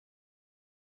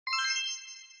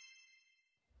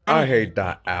I hate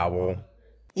that owl.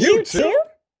 You too?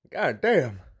 God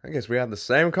damn. I guess we have the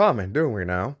same comment, don't we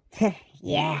now?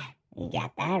 Yeah, you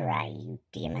got that right, you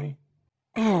demon.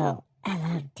 Oh, I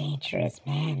love dangerous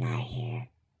men out here.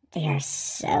 They are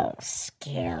so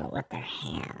skilled with their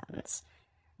hands.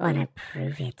 Wanna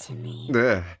prove it to me?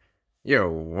 Ugh, you're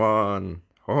one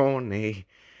horny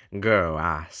girl,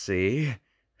 I see.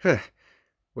 Huh.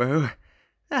 Well,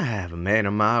 I have many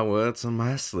of my words on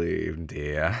my sleeve,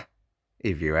 dear.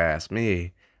 If you ask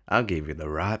me, I'll give you the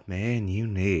right man you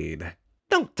need.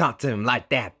 Don't talk to him like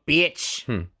that,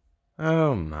 bitch.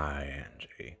 Oh my,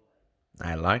 Angie.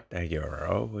 I like that you're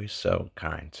always so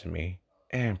kind to me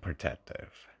and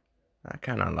protective. I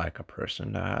kinda like a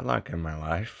person that I like in my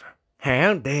life.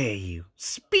 How dare you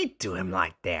speak to him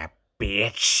like that,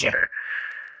 bitch?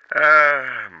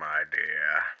 My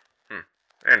dear.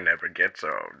 It never gets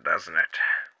old, doesn't it?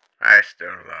 I still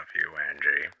love you,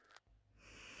 Angie.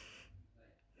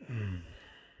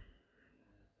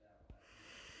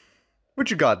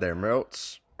 What you got there,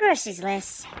 Melts? Groceries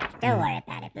list. Don't worry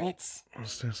about it, Blitz.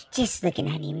 What's this? Just looking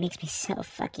at you makes me so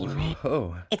fucking red.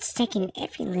 Oh. It's taking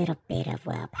every little bit of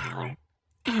willpower.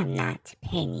 I'm not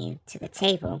pinning you to the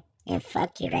table and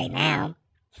fuck you right now.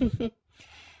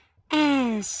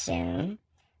 As soon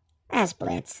as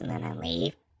Blitz and then I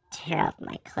leave, tear off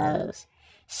my clothes,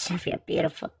 shove your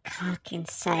beautiful cock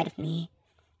inside of me,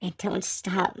 and don't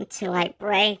stop until I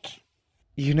break.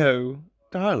 You know,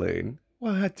 darling,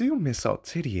 while I do miss our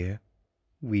titty,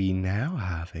 we now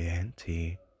have a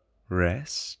empty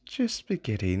rest just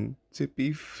beginning to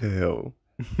be filled.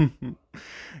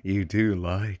 You do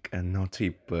like a naughty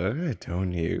bird,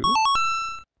 don't you?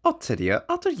 Oh, Tidia,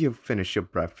 after you finish your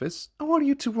breakfast, I want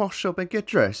you to wash up and get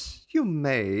dressed. You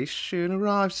may soon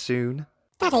arrive soon.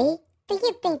 Daddy, do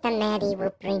you think that Maddie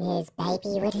will bring his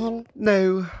baby with him?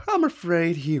 No, I'm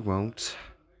afraid he won't.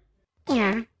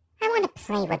 Yeah, I want to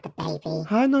play with the baby.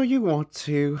 I know you want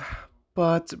to,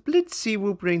 but Blitzy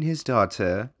will bring his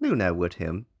daughter, Luna, with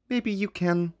him. Maybe you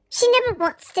can... She never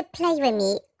wants to play with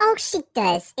me. All she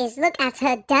does is look at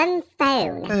her dumb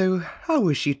phone. Oh, I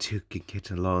wish you two could get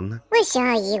along. Wish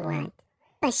all you want,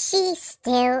 but she's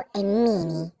still a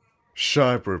meanie.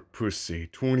 Cyber Pussy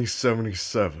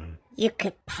 2077. You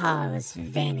could pause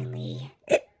vanity.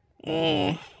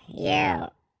 You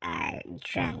are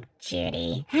drunk,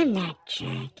 Judy. I'm not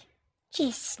drunk,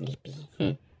 just sleepy.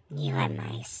 You are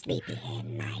my sleepyhead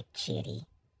night, Judy.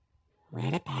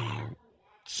 What about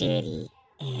Judy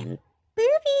and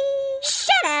Booby?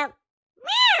 Shut up!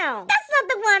 Meow! That's not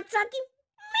the one talking.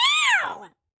 Meow!